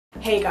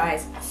Hey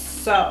guys,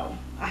 so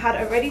I had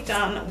already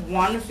done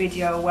one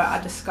video where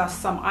I discussed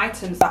some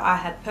items that I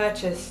had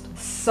purchased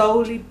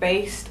solely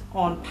based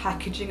on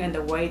packaging and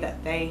the way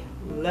that they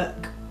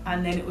look,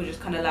 and then it was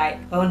just kind of like,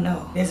 oh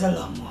no, there's a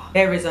lot more.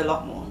 There is a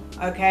lot more,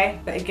 okay?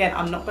 But again,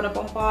 I'm not going to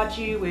bombard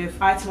you with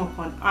item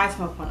upon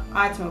item upon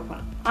item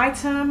upon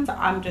item. So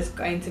I'm just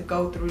going to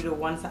go through the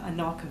ones that I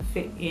know I can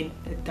fit in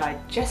a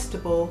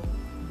digestible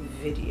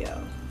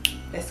video.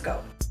 Let's go.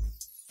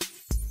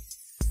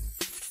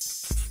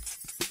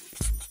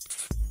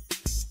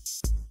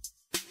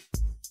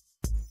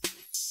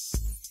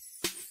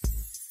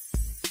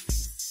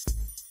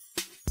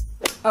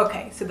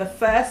 Okay, so the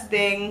first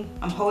thing,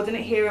 I'm holding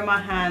it here in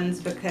my hands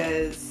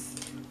because,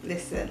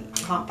 listen, I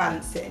can't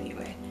balance it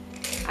anyway.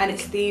 And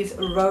it's these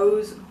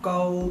rose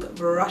gold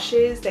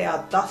brushes. They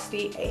are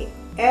dusty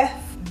AF.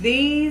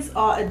 These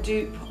are a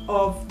dupe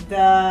of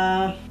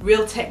the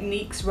Real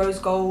Techniques rose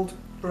gold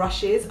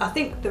brushes. I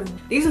think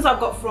these ones I've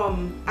got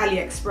from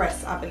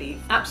AliExpress, I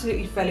believe.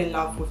 Absolutely fell in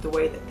love with the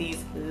way that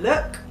these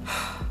look.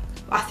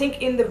 I think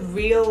the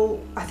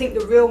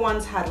real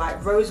ones had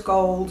like rose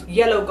gold,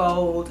 yellow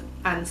gold,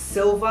 and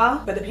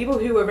silver. But the people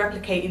who were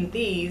replicating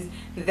these,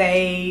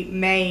 they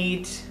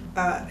made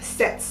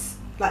sets,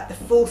 like the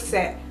full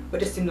set, but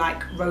just in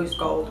like rose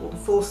gold, or the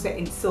full set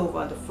in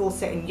silver, the full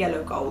set in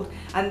yellow gold.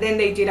 And then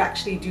they did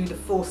actually do the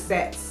full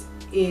sets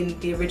in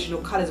the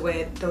original colors,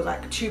 where there was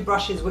like 2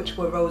 brushes which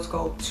were rose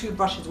gold, 2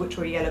 brushes which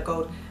were yellow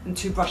gold, and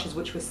 2 brushes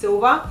which were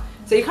silver.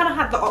 So you kind of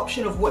had the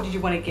option of what did you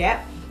want to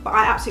get. But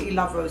I absolutely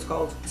love rose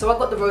gold. So I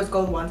got the rose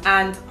gold ones,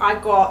 and I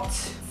got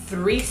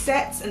 3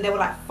 sets, and they were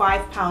like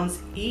 £5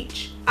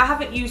 each. I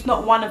haven't used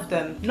not one of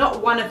them.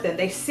 Not one of them.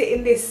 They sit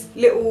in this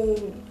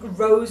little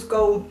rose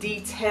gold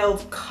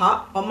detailed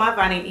cup on my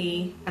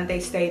vanity, and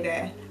they stay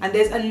there. And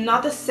there's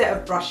another set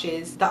of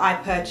brushes that I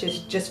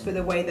purchased just for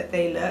the way that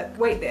they look.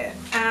 Wait there.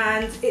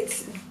 And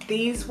it's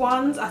these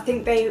ones. I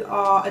think they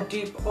are a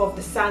dupe of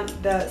the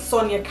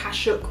Sonia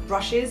Kashuk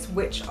brushes,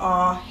 which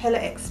are hella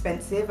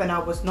expensive, and I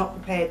was not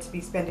prepared to be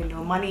spending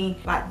your money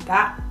like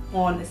that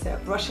on a set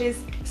of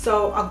brushes.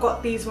 So I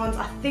got these ones.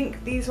 I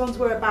think these ones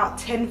were about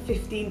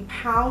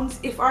 £10–15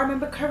 if I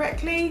remember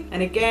correctly.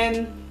 And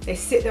again, they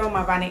sit there on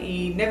my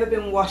vanity, never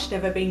been washed,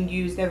 never been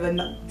used,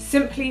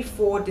 simply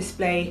for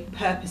display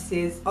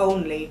purposes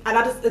only. And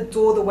I just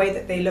adore the way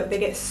that they look. They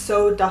get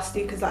so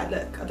dusty because, like,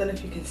 look, I don't know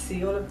if you can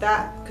see all of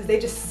that, because they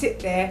just sit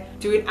there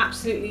doing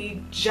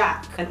absolutely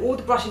jack. And all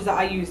the brushes that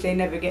I use, they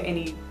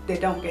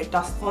don't get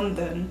dust on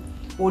them,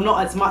 or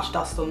not as much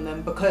dust on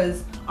them,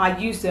 because I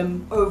use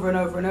them over and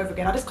over and over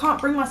again. I just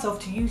can't bring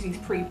myself to use these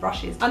pretty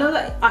brushes. I know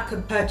that I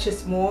could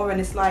purchase more, and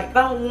it's like,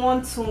 I don't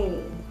want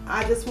to.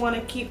 I just want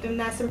to keep them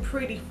nice and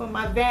pretty for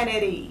my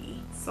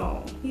vanity.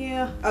 So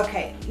yeah.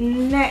 Okay,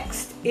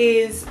 next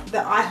is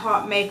the I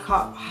Heart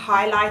Makeup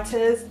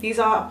highlighters. These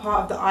are a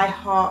part of the I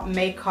Heart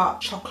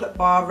Makeup chocolate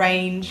bar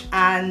range,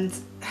 and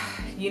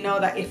you know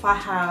that if I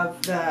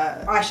have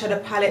the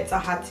eyeshadow palettes, I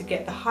had to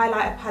get the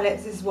highlighter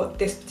palettes. This is what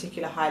this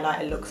particular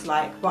highlighter looks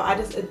like. But I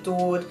just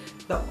adored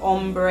the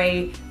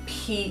ombre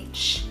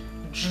peach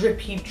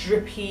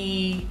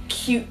drippy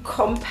cute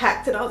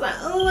compact, and I was like,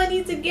 oh, I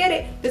need to get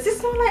it. Does this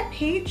smell like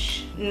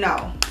peach?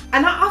 No.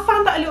 And I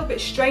found that a little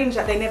bit strange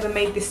that they never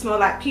made this smell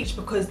like peach,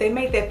 because they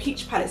made their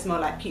peach palette smell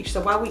like peach.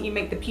 So why wouldn't you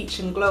make the Peach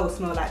and Glow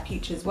smell like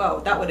peach as well?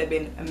 That would have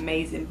been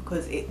amazing,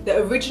 because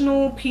the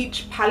original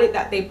peach palette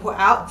that they put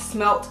out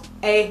smelt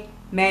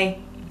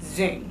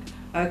amazing.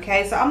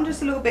 Okay, so I'm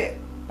just a little bit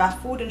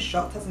baffled and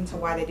shocked as to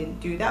why they didn't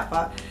do that.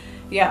 But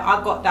yeah,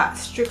 I got that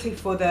strictly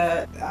for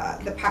the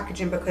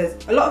packaging, because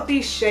a lot of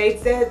these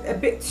shades, they're a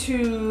bit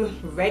too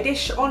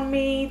reddish on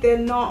me. They're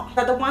not,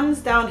 like the ones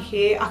down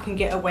here I can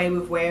get away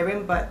with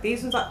wearing, but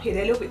these ones up here,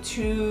 they're a little bit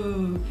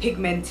too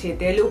pigmented.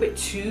 They're a little bit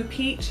too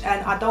peach,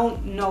 and I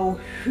don't know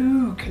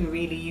who can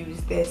really use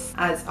this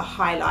as a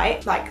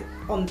highlight, like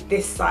on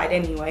this side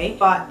anyway.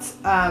 But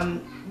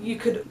you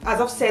could,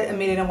 as I've said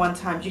 1,000,001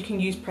 times, you can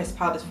use pressed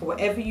powders for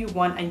whatever you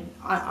want. And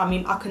I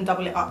mean, I can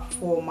double it up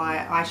for my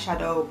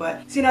eyeshadow,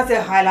 but seeing as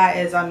they're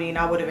highlighters, I mean,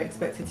 I would have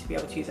expected to be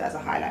able to use it as a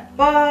highlight,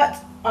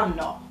 but I'm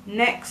not.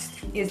 Next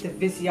is the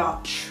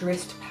Viseart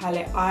Tryst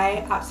palette.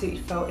 I absolutely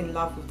fell in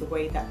love with the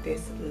way that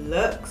this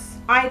looks.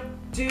 I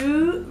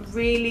do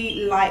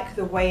really like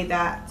the way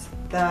that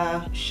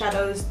the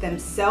shadows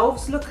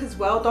themselves look as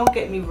well, don't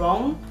get me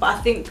wrong, but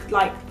I think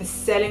like the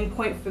selling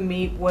point for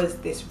me was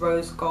this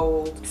rose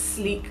gold,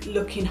 sleek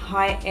looking,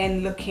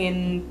 high-end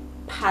looking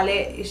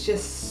palette. Is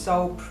just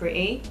so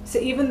pretty. So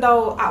even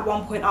though at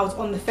one point I was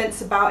on the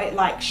fence about it,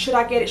 like, should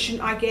I get it,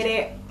 shouldn't I get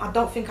it, I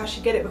don't think I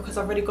should get it because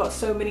I've already got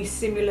so many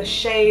similar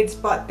shades.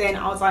 But then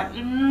I was like,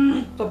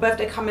 for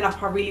birthday coming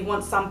up, I really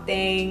want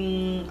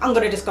something, I'm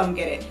gonna just go and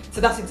get it.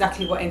 So that's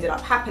exactly what ended up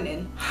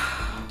happening.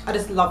 I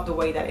just love the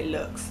way that it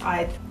looks.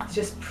 It's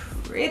just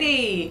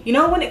pretty. You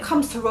know, when it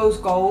comes to rose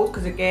gold,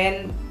 because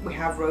again, we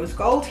have rose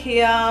gold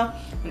here,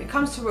 when it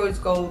comes to rose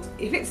gold,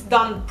 if it's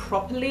done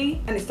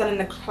properly and it's done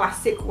in a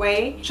classic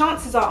way,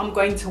 chances are I'm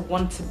going to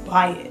want to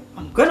buy it.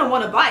 I'm gonna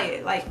want to buy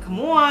it, like, come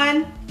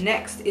on.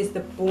 Next is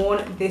the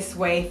Born This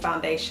Way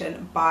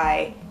foundation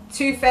by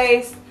Too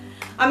Faced.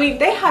 I mean,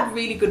 they had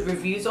really good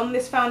reviews on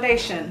this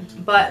foundation,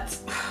 but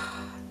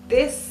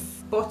this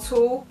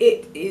bottle,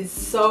 it is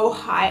so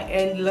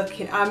high-end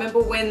looking. I remember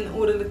when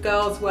all of the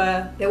girls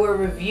were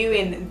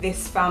reviewing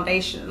this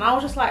foundation, and I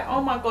was just like,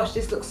 oh my gosh,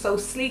 this looks so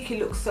sleek, it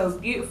looks so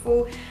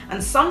beautiful.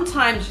 And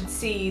sometimes you'd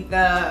see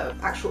the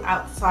actual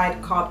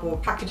outside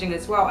cardboard packaging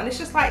as well, and it's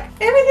just like,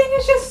 everything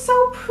is just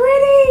so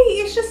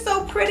pretty. It's just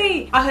so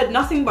pretty. I heard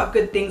nothing but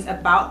good things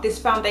about this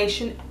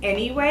foundation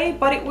anyway,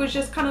 but it was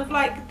just kind of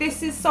like,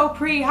 this is so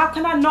pretty, how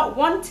can I not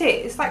want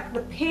it? It's like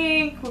the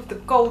pink with the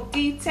gold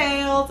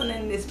details, and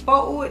then this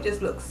bottle, it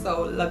just looks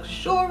so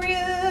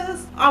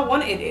luxurious. I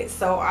wanted it,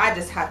 so I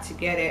just had to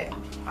get it.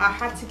 I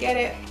had to get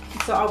it.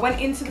 So I went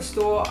into the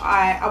store.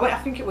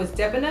 I think it was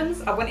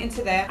Debenhams. I went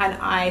into there and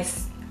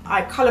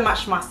I color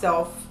matched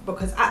myself,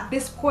 because at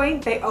this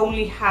point they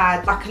only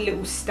had like a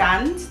little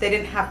stand. They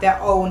didn't have their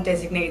own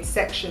designated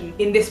section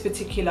in this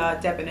particular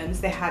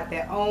Debenhams. They had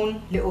their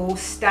own little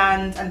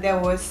stand, and they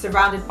were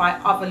surrounded by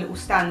other little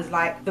stands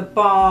like the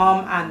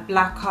Balm and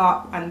Black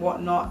Up and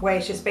whatnot, where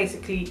it's just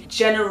basically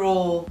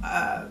general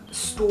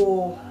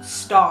store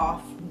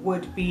staff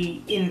would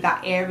be in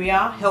that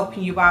area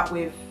helping you out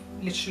with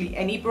literally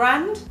any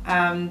brand.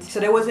 So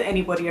there wasn't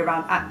anybody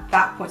around at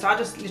that point, so I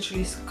just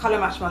literally color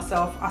matched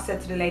myself. I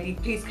said to the lady,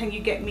 please can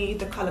you get me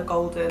the color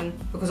golden,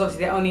 because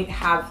obviously they only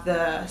have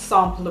the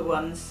sample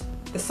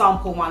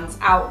ones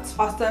out.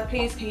 Asked her,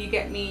 please can you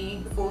get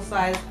me the full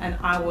size, and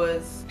I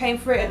was paying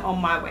for it and on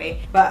my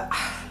way. But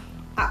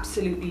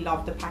absolutely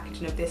love the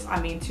packaging of this. I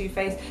mean, Too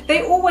Faced,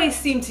 they always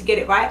seem to get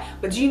it right,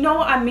 but do you know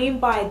what I mean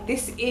by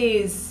this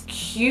is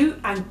cute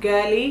and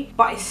girly,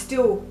 but it's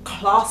still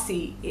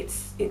classy.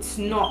 It's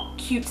not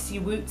cutesy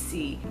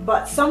wootsy.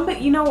 But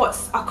somebody, you know what,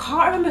 I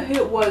can't remember who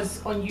it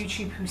was on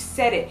YouTube who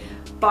said it,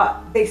 but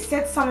they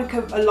said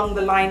something along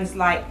the lines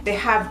like they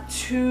have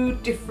two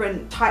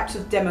different types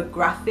of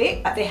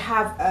demographic. They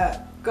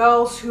have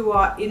girls who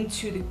are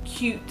into the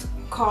cute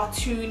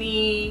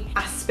cartoony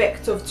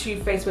aspect of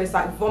Too Faced, where it's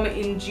like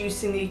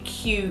vomit-inducingly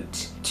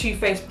cute Too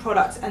Faced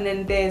products, and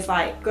then there's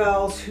like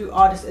girls who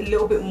are just a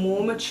little bit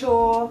more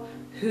mature,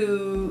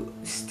 who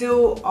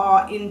still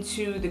are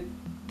into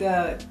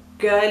the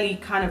girly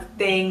kind of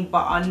thing,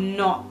 but are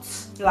not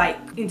like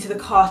into the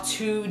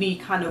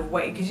cartoony kind of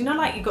way. Because you know,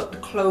 like you got the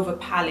Clover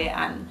palette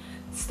and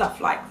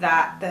stuff like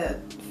that, the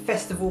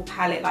Festival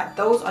palette, like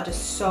those are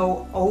just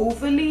so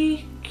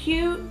overly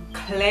cute.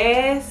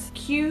 Claire's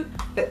cute,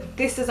 but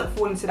this doesn't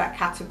fall into that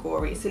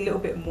category. It's a little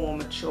bit more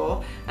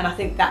mature, and I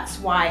think that's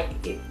why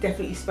it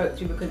definitely spoke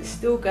to me, because it's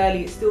still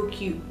girly, it's still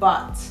cute,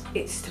 but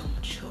it's still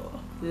mature.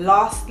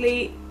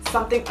 Lastly,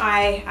 something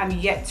I am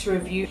yet to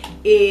review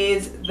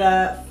is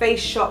the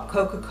Face Shop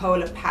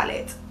Coca-Cola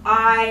palette.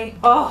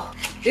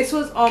 This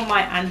was on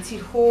my auntie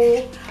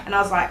haul, and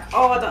I was like,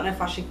 oh, I don't know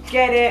if I should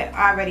get it.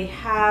 I already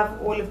have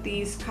all of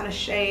these kind of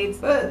shades,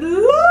 but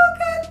look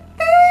at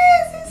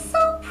this, it's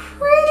so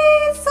pretty,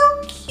 it's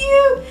so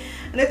cute.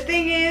 And the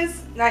thing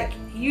is, like,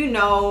 you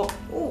know,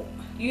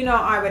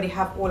 I already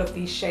have all of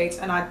these shades,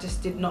 and I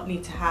just did not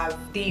need to have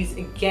these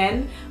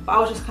again. But I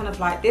was just kind of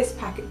like, this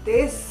packet,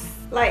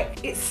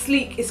 like, it's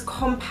sleek, it's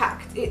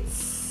compact,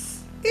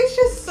 it's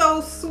just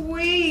so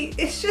sweet.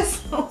 It's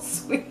just so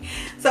sweet.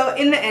 So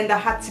in the end, I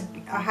had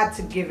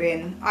to give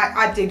in.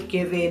 I did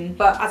give in,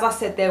 but as I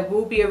said, there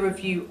will be a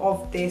review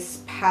of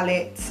this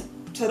palette.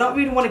 So I don't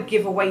really want to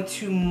give away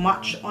too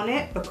much on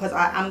it, because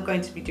I am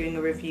going to be doing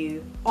a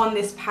review on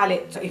this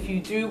palette. So if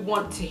you do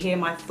want to hear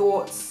my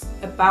thoughts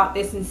about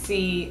this and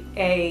see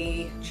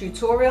a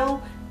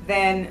tutorial,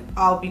 then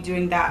I'll be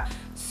doing that.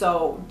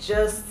 So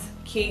just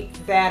keep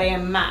that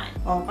in mind.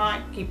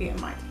 Okay, keep it in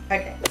mind.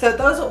 Okay, so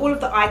those are all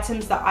of the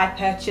items that I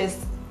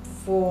purchased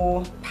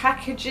for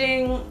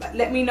packaging.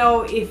 Let me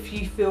know if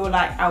you feel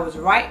like I was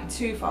right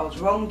to, if I was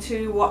wrong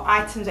to, what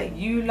items that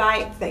you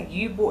liked that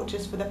you bought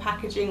just for the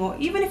packaging, or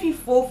even if you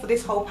fall for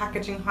this whole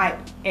packaging hype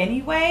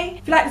anyway.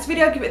 If you like this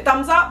video, give it a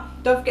thumbs up.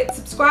 Don't forget to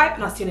subscribe,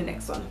 and I'll see you in the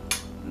next one.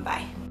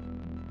 Bye.